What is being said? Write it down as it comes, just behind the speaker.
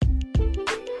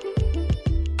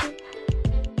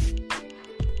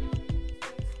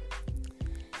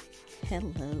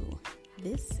Hello,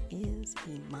 this is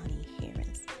Imani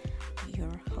Harris,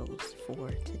 your host for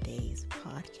today's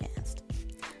podcast.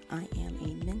 I am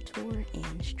a mentor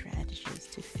and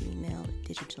strategist to female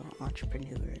digital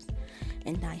entrepreneurs,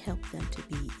 and I help them to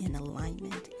be in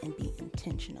alignment and be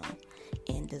intentional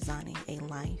in designing a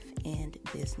life and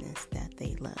business that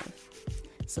they love.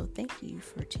 So thank you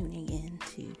for tuning in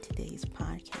to today's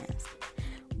podcast.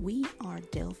 We are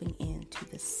delving into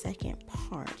the second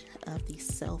part of the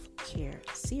self-care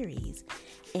series,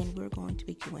 and we're going to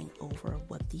be going over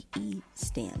what the E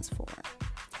stands for.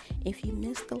 If you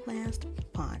missed the last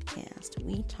podcast,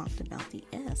 we talked about the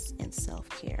S in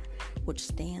self-care, which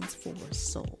stands for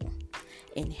soul,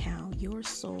 and how your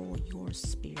soul, your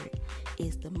spirit,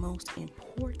 is the most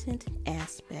important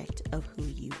aspect of who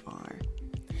you are.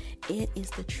 It is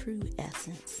the true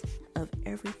essence of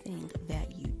everything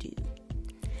that you do.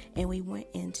 And we went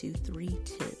into 3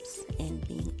 tips in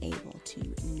being able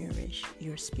to nourish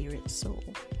your spirit soul.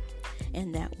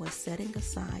 And that was setting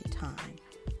aside time,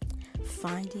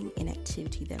 finding an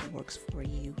activity that works for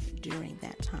you during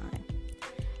that time,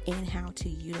 and how to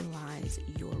utilize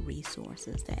your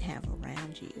resources that have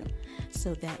around you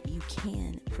so that you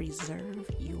can preserve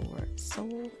your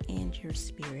soul and your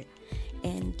spirit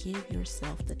and give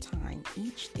yourself the time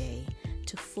each day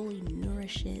to fully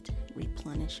nourish it,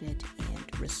 replenish it,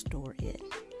 and restore it.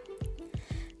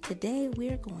 Today,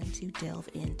 we're going to delve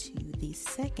into the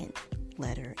second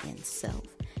letter in self,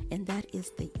 and that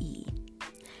is the E.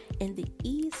 And the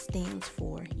E stands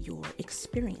for your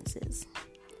experiences.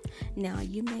 Now,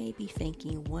 you may be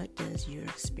thinking, what does your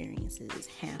experiences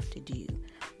have to do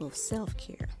with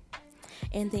self-care?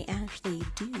 And they actually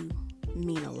do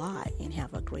mean a lot and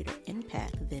have a greater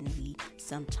impact than we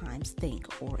sometimes think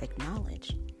or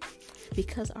acknowledge.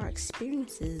 Because our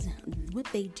experiences, what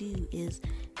they do is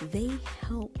they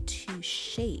help to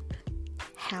shape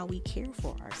how we care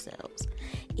for ourselves.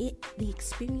 The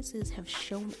experiences have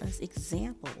shown us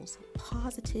examples,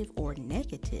 positive or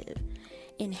negative,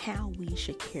 in how we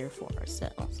should care for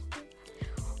ourselves.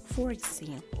 For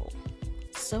example,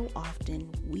 so often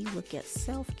we look at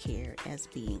self-care as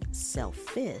being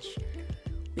selfish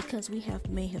because we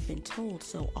may have been told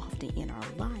so often in our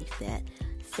life that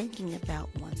thinking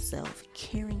about oneself,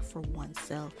 caring for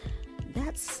oneself,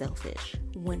 that's selfish,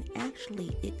 when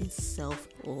actually it is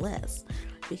selfless.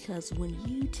 Because when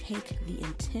you take the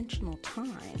intentional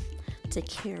time to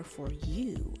care for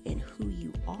you and who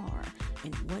you are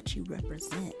and what you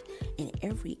represent in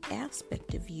every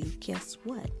aspect of you, guess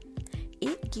what?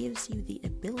 It gives you the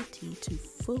ability to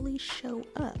fully show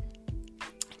up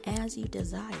as you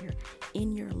desire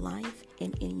in your life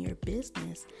and in your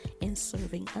business and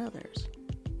serving others.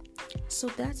 So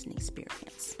that's an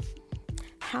experience.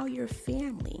 How your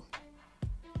family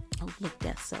looked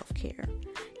at self-care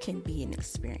can be an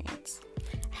experience.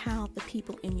 How the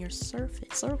people in your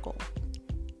circle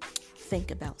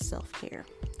think about self-care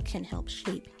can help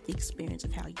shape the experience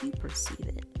of how you perceive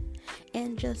it.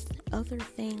 And just other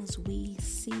things we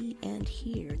see and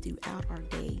hear throughout our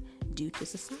day due to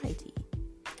society.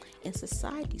 And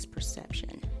society's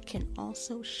perception can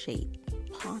also shape,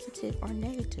 positive or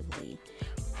negatively,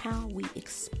 how we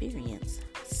experience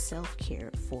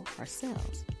self-care for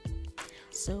ourselves.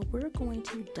 So we're going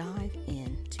to dive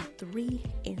into 3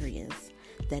 areas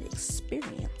that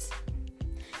experience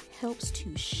helps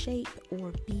to shape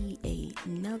or be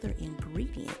another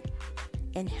ingredient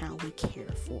in how we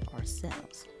care for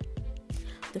ourselves.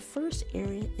 The first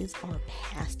area is our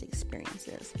past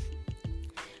experiences.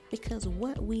 Because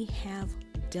what we have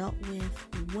dealt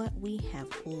with, what we have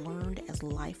learned as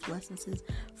life lessons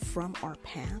from our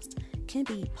past can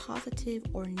be positive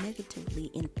or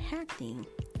negatively impacting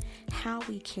how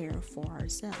we care for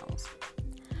ourselves.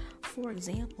 For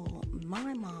example,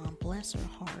 my mom, bless her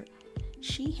heart,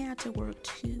 she had to work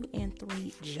 2 and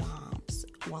 3 jobs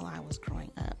while I was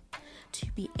growing up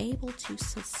to be able to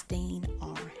sustain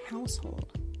our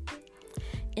household.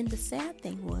 And the sad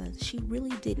thing was, she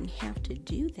really didn't have to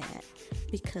do that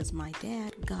because my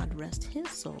dad, God rest his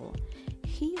soul,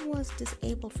 he was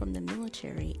disabled from the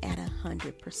military at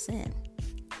 100%.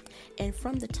 And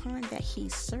from the time that he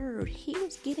served, he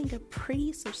was getting a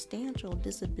pretty substantial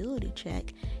disability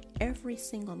check every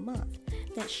single month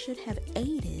that should have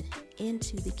aided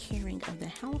into the caring of the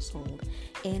household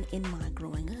and in my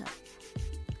growing up.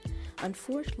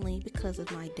 Unfortunately, because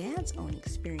of my dad's own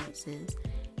experiences,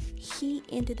 he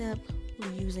ended up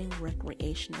using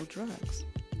recreational drugs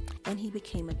and he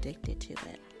became addicted to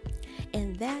it.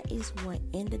 And that is what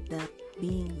ended up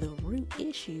being the root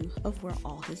issue of where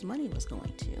all his money was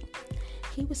going to.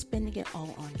 He was spending it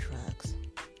all on drugs.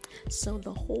 So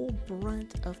the whole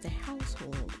brunt of the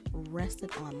household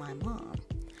rested on my mom,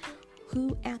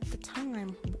 who at the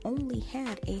time only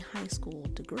had a high school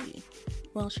degree.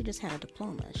 Well, she just had a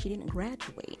diploma. She didn't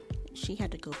graduate. She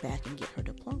had to go back and get her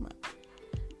diploma.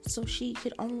 So she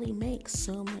could only make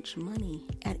so much money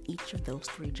at each of those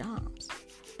 3 jobs.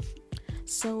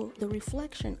 So the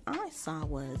reflection I saw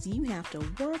was you have to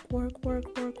work,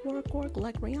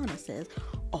 like Rihanna says,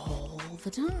 all the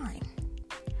time.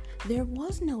 There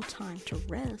was no time to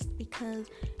rest because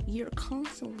you're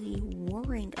constantly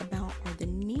worrying about are the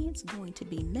needs going to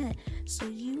be met, so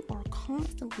you are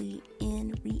constantly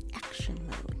in reaction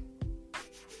mode.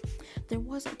 There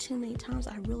wasn't too many times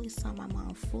I really saw my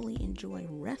mom fully enjoy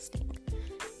resting,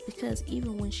 because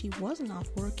even when she wasn't off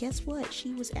work, guess what?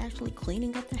 She was actually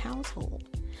cleaning up the household,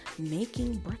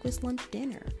 making breakfast, lunch,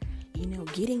 dinner,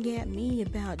 getting at me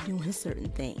about doing certain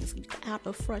things out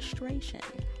of frustration.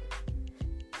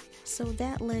 So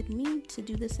that led me to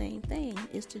do the same thing,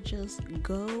 is to just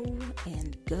go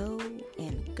and go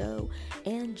and go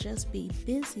and just be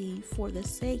busy for the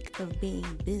sake of being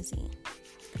busy.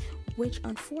 Which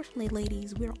unfortunately,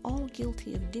 ladies, we're all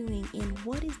guilty of doing. And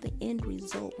what is the end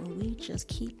result when we just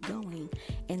keep going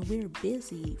and we're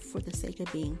busy for the sake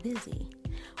of being busy?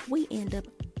 We end up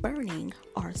burning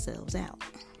ourselves out.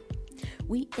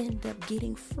 We end up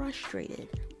getting frustrated,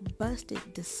 busted,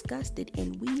 disgusted,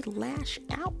 and we lash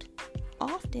out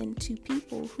often to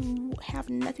people who have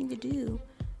nothing to do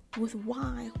with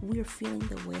why we're feeling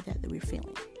the way that we're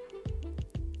feeling.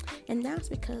 And that's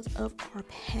because of our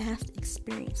past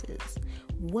experiences,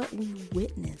 what we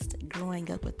witnessed growing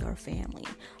up with our family,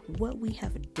 what we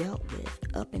have dealt with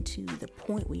up into the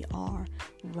point we are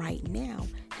right now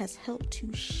has helped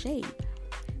to shape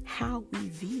how we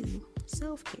view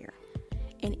self-care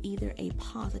in either a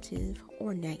positive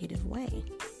or negative way.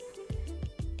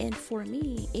 And for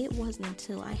me, it wasn't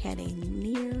until I had a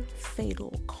near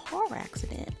fatal car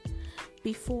accident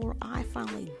before I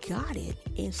finally got it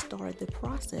and started the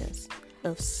process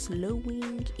of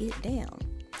slowing it down.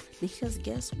 Because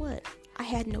guess what? I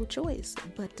had no choice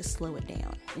but to slow it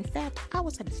down. In fact, I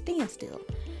was at a standstill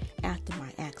after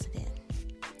my accident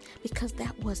because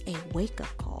that was a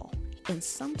wake-up call. And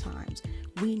sometimes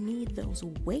we need those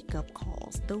wake-up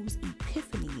calls, those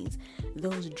epiphanies,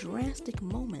 those drastic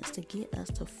moments to get us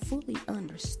to fully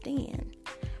understand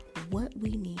what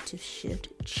we need to shift,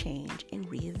 change, and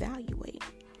reevaluate.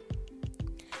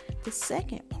 The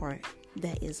second part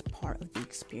that is part of the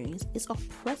experience is our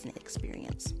present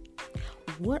experience.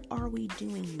 What are we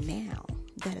doing now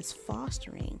that is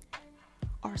fostering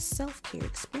our self-care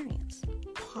experience,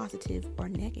 positive or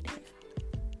negative?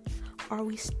 Are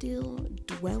we still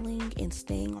dwelling and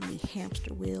staying on the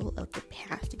hamster wheel of the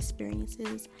past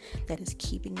experiences that is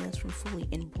keeping us from fully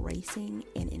embracing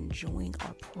and enjoying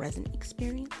our present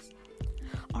experience?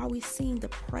 Are we seeing the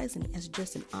present as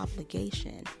just an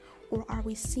obligation, or are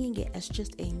we seeing it as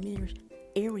just a mere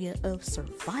area of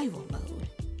survival mode?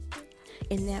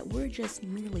 In that we're just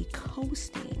merely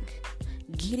coasting,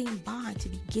 getting by to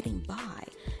be getting by,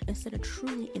 instead of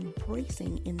truly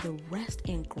embracing in the rest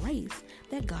and grace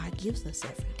that God gives us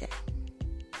every day.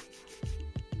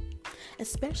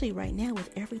 Especially right now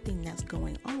with everything that's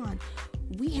going on,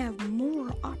 we have more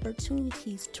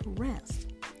opportunities to rest.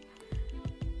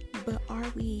 But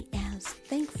are we as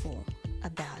thankful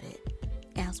about it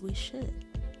as we should?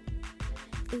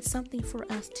 It's something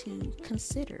for us to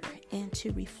consider and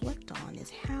to reflect on,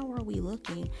 is how are we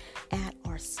looking at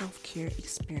our self-care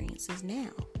experiences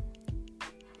now?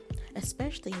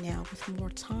 Especially now with more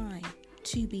time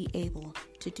to be able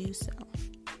to do so.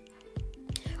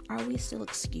 Are we still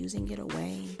excusing it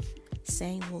away,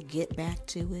 saying we'll get back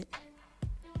to it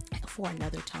for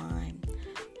another time?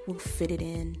 We'll fit it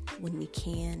in when we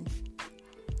can.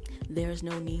 There's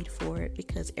no need for it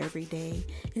because every day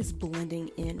is blending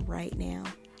in right now.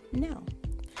 No,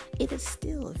 it is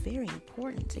still very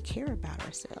important to care about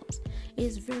ourselves. It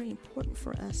is very important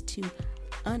for us to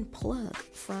unplug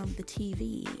from the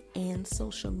TV and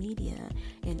social media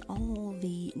and all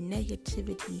the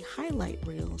negativity highlight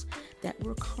reels that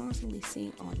we're constantly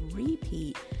seeing on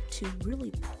repeat, to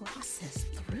really process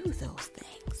through those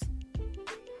things,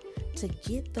 to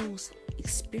get those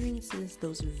experiences,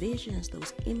 those visions,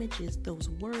 those images, those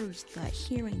words, that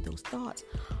hearing, those thoughts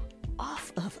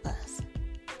off of us.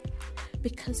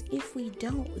 Because if we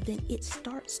don't, then it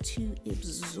starts to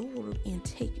absorb and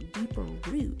take deeper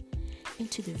root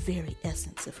into the very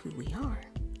essence of who we are.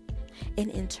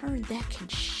 And in turn, that can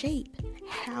shape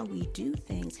how we do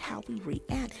things, how we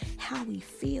react, how we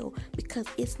feel, because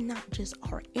it's not just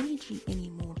our energy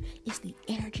anymore, it's the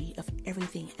energy of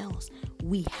everything else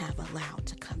we have allowed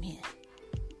to come in.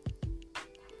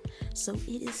 So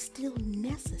it is still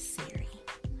necessary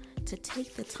to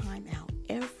take the time out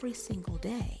every single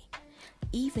day,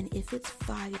 even if it's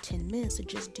 5 to 10 minutes, to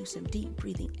just do some deep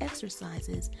breathing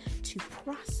exercises to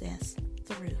process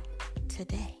through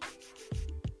today.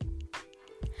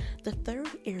 The third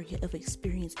area of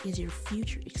experience is your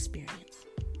future experience.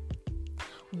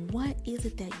 What is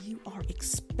it that you are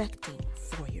expecting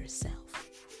for yourself?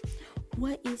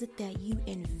 What is it that you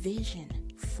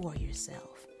envision for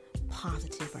yourself,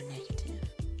 positive or negative?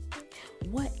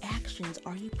 What actions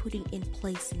are you putting in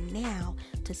place now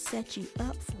to set you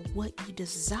up for what you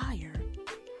desire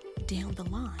down the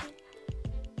line?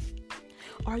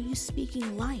 Are you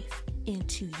speaking life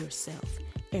into yourself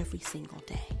every single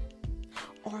day?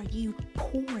 Are you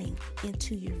pouring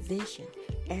into your vision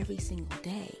every single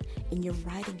day, and you're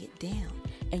writing it down,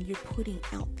 and you're putting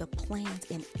out the plans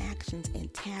and actions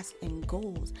and tasks and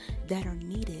goals that are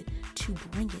needed to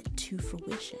bring it to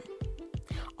fruition?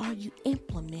 Are you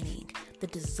implementing the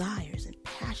desires and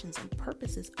passions and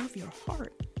purposes of your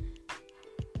heart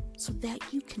so that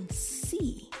you can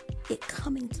see it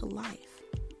coming to life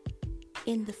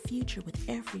in the future, with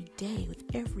every day, with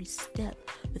every step,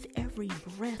 with every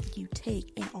breath you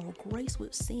take, and are graced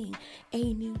with seeing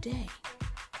a new day?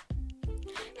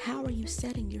 How are you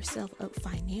setting yourself up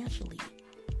financially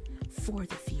for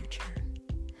the future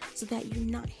so that you're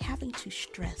not having to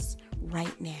stress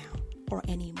right now or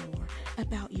anymore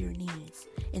about your needs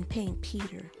and paying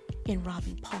Peter and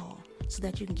robbing Paul so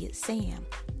that you can get Sam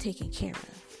taken care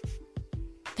of?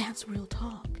 That's real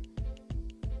talk.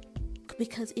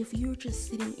 Because if you're just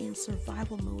sitting in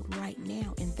survival mode right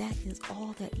now, and that is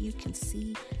all that you can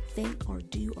see, think, or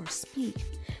do or speak,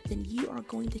 then you are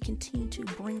going to continue to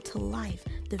bring to life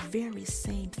the very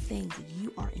same things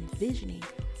you are envisioning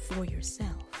for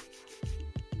yourself.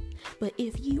 But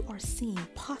if you are seeing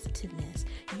positiveness,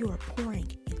 you are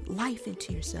pouring life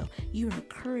into yourself, you're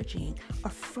encouraging,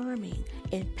 affirming,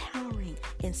 empowering,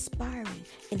 inspiring,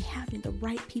 and having the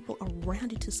right people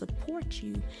around you to support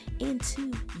you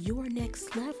into your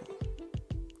next level.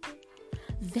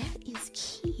 That is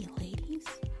key, ladies.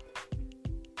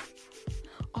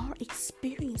 Our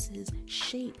experiences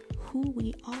shape who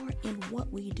we are and what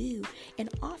we do, and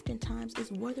oftentimes is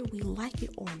whether we like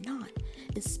it or not,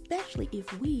 especially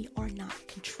if we are not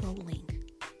controlling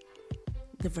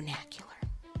the vernacular.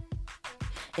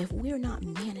 If we're not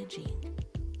managing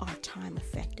our time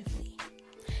effectively,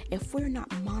 if we're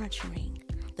not monitoring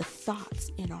the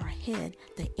thoughts in our head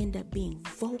that end up being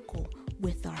vocal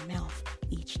with our mouth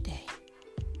each day,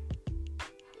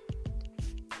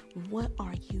 what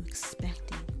are you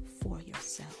expecting for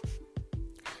yourself?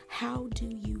 How do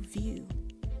you view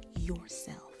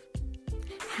yourself?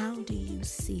 How do you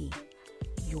see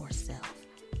yourself?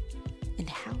 And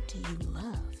how do you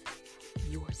love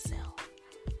yourself?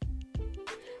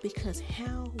 Because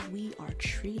how we are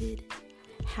treated,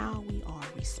 how we are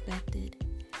respected,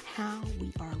 how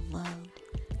we are loved,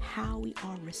 how we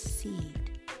are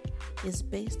received is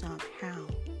based on how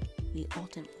we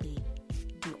ultimately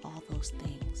do all those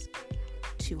things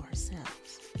to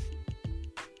ourselves.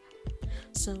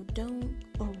 So don't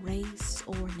erase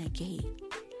or negate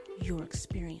your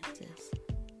experiences,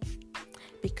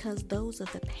 because those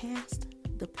of the past,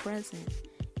 the present,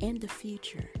 and the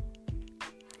future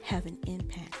have an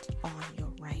impact on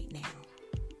your right now.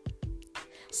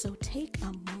 So take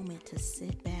a moment to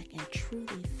sit back and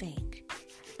truly think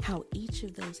how each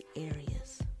of those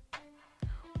areas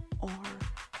are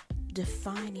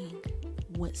defining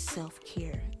what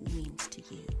self-care means to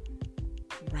you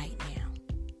right now.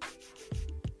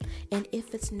 And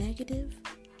if it's negative,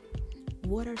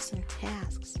 what are some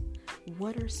tasks,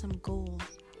 what are some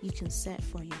goals you can set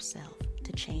for yourself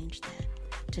to change that,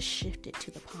 to shift it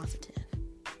to the positive?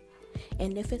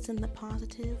 And if it's in the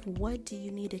positive, what do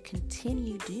you need to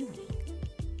continue doing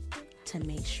to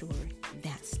make sure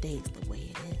that stays the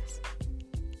way it is?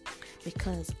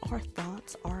 Because our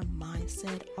thoughts, our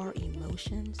mindset, our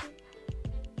emotions,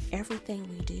 everything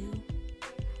we do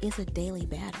is a daily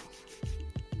battle.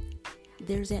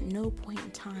 There's at no point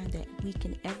in time that we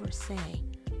can ever say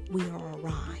we are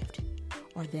arrived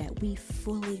or that we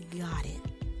fully got it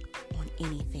on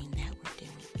anything that we're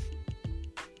doing.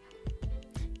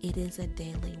 It is a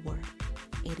daily work.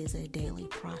 It is a daily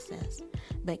process.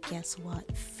 But guess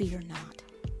what? Fear not.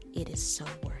 It is so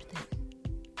worth it.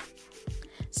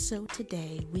 So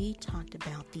today we talked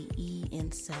about the E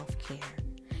in self-care.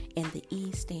 And the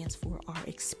E stands for our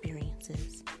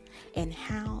experiences and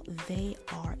how they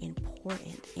are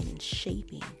important in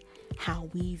shaping how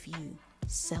we view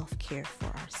self-care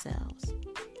for ourselves.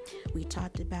 We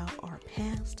talked about our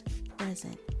past,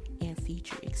 present, and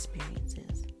future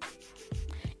experiences.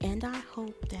 And I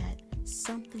hope that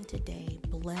something today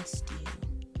blessed you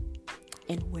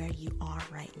in where you are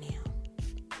right now.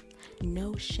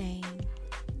 No shame,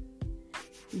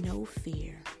 no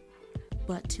fear,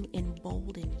 but to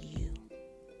embolden you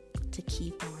to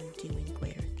keep on doing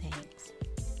greater things.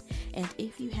 And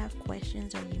if you have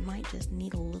questions or you might just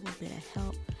need a little bit of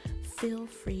help, feel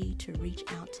free to reach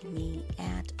out to me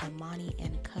at Amani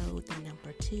 & Co, the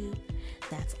number 2.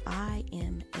 That's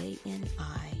IMANIANDCO,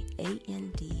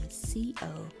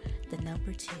 the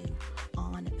number 2,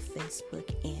 on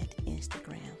Facebook and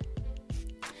Instagram.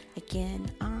 Again,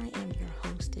 I am your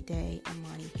host today,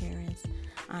 Amani Harris.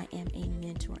 I am a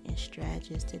mentor and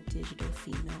strategist to digital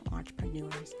female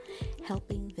entrepreneurs,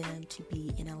 helping them to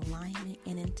be in alignment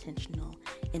and intentional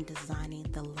in designing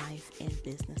the life and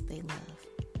business they love.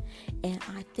 And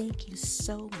I thank you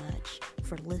so much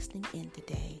for listening in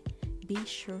today. Be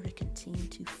sure to continue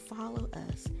to follow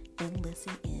us and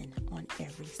listen in on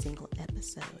every single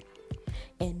episode.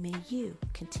 And may you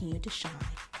continue to shine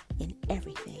in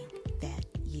everything